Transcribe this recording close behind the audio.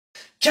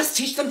Just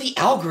teach them the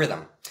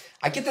algorithm.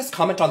 I get this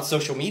comment on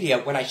social media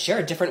when I share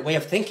a different way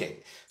of thinking.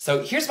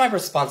 So here's my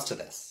response to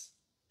this.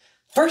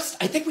 First,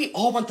 I think we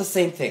all want the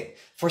same thing,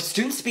 for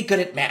students to be good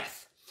at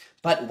math.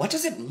 But what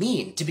does it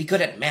mean to be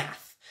good at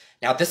math?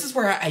 Now, this is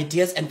where our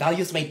ideas and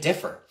values may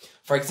differ.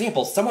 For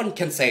example, someone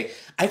can say,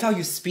 I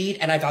value speed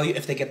and I value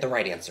if they get the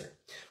right answer.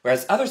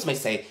 Whereas others may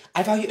say,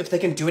 I value if they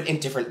can do it in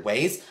different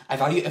ways. I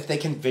value if they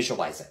can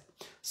visualize it.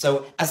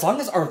 So as long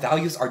as our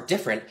values are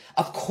different,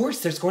 of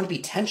course there's going to be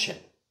tension.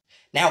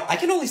 Now, I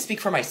can only speak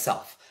for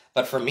myself,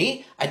 but for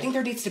me, I think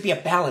there needs to be a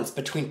balance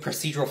between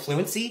procedural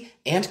fluency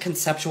and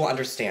conceptual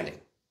understanding.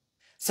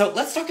 So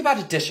let's talk about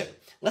addition.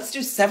 Let's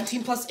do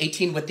 17 plus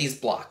 18 with these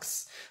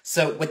blocks.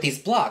 So with these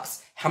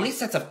blocks, how many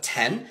sets of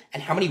 10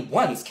 and how many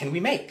ones can we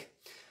make?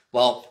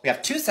 Well, we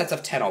have 2 sets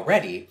of 10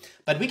 already,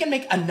 but we can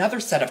make another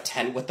set of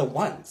 10 with the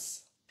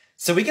ones.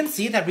 So we can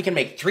see that we can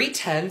make 3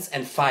 10s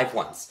and 5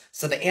 ones.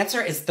 So the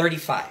answer is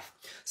 35.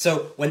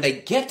 So when they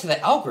get to the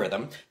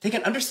algorithm, they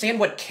can understand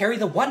what carry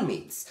the 1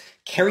 means.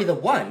 Carry the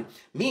 1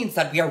 means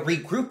that we are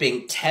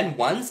regrouping 10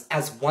 ones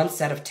as one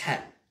set of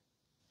 10.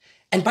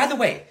 And by the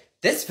way,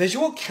 this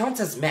visual counts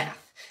as math.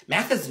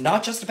 Math is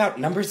not just about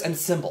numbers and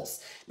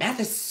symbols. Math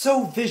is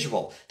so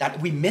visual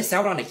that we miss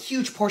out on a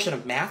huge portion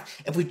of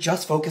math if we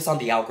just focus on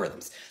the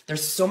algorithms.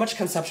 There's so much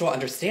conceptual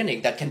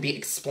understanding that can be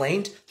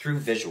explained through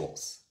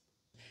visuals.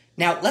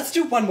 Now, let's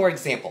do one more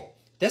example,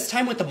 this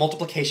time with the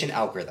multiplication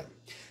algorithm.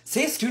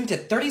 Say a student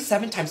did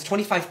 37 times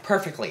 25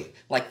 perfectly,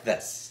 like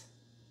this.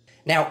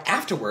 Now,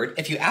 afterward,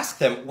 if you ask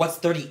them what's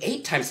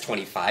 38 times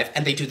 25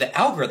 and they do the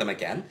algorithm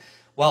again,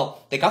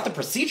 well, they got the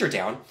procedure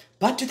down,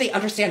 but do they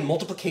understand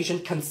multiplication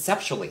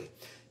conceptually?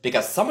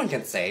 Because someone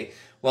can say,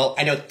 well,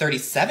 I know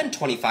 37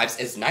 25s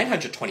is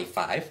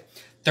 925,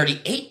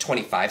 38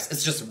 25s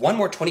is just one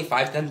more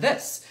 25 than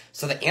this,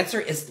 so the answer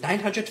is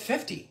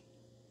 950.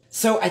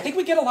 So I think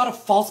we get a lot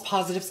of false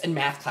positives in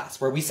math class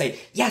where we say,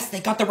 yes, they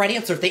got the right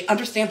answer, they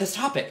understand this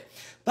topic,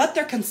 but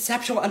their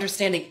conceptual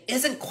understanding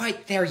isn't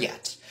quite there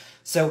yet.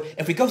 So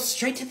if we go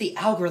straight to the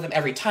algorithm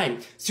every time,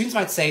 students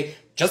might say,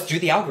 just do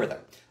the algorithm.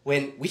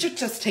 When we should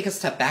just take a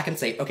step back and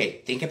say,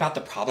 okay, think about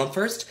the problem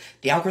first.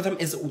 The algorithm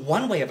is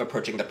one way of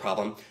approaching the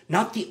problem,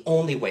 not the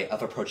only way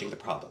of approaching the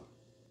problem.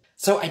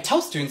 So I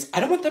tell students, I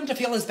don't want them to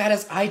feel as bad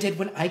as I did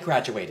when I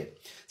graduated.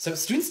 So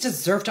students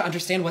deserve to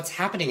understand what's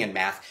happening in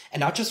math and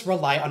not just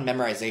rely on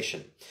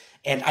memorization.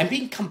 And I'm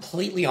being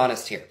completely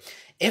honest here.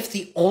 If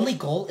the only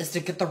goal is to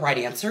get the right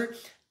answer,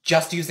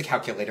 just use a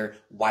calculator.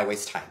 Why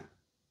waste time?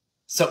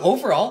 So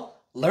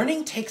overall,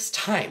 learning takes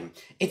time.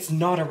 It's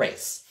not a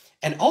race.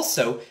 And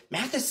also,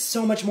 math is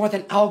so much more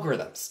than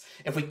algorithms.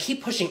 If we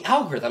keep pushing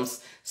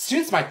algorithms,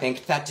 students might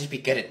think that to be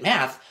good at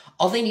math,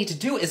 all they need to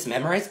do is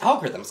memorize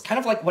algorithms, kind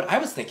of like what I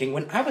was thinking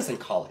when I was in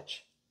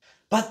college.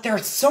 But there are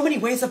so many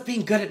ways of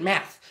being good at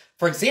math.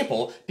 For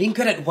example, being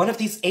good at one of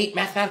these 8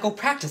 mathematical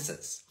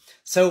practices.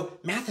 So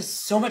math is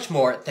so much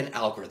more than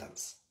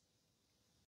algorithms.